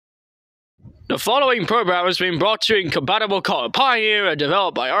The following program has been brought to you in compatible code Pioneer and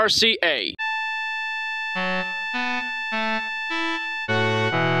developed by RCA.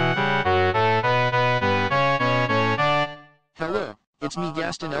 Hello, it's me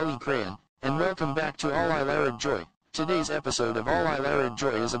Gaston Olli Crayon, and welcome back to Olli Larrad Joy. Today's episode of Olli Larrad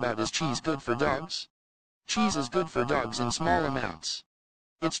Joy is about: is cheese good for dogs? Cheese is good for dogs in small amounts.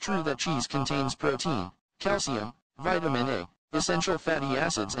 It's true that cheese contains protein, calcium, vitamin A, essential fatty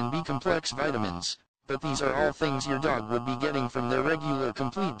acids and B-complex vitamins, but these are all things your dog would be getting from their regular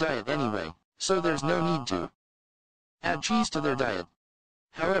complete diet anyway, so there's no need to add cheese to their diet.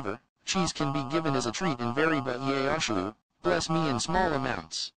 However, cheese can be given as a treat in very bless me in small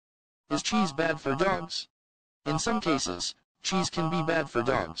amounts. Is cheese bad for dogs? In some cases, cheese can be bad for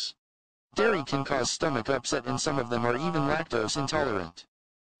dogs. Dairy can cause stomach upset and some of them are even lactose intolerant.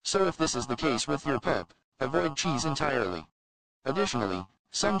 So if this is the case with your pup, avoid cheese entirely. Additionally,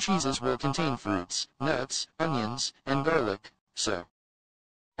 some cheeses will contain fruits, nuts, onions, and garlic, so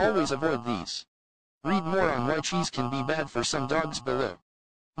always avoid these. Read more on why cheese can be bad for some dogs below.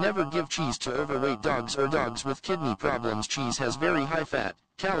 Never give cheese to overweight dogs or dogs with kidney problems. Cheese has very high fat,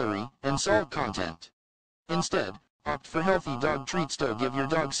 calorie, and salt content. Instead, opt for healthy dog treats to give your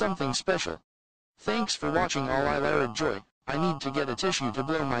dog something special. Thanks for watching Olli Larrad Joy. I need to get a tissue to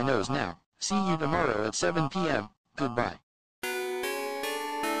blow my nose now. See you tomorrow at 7 p.m. Goodbye.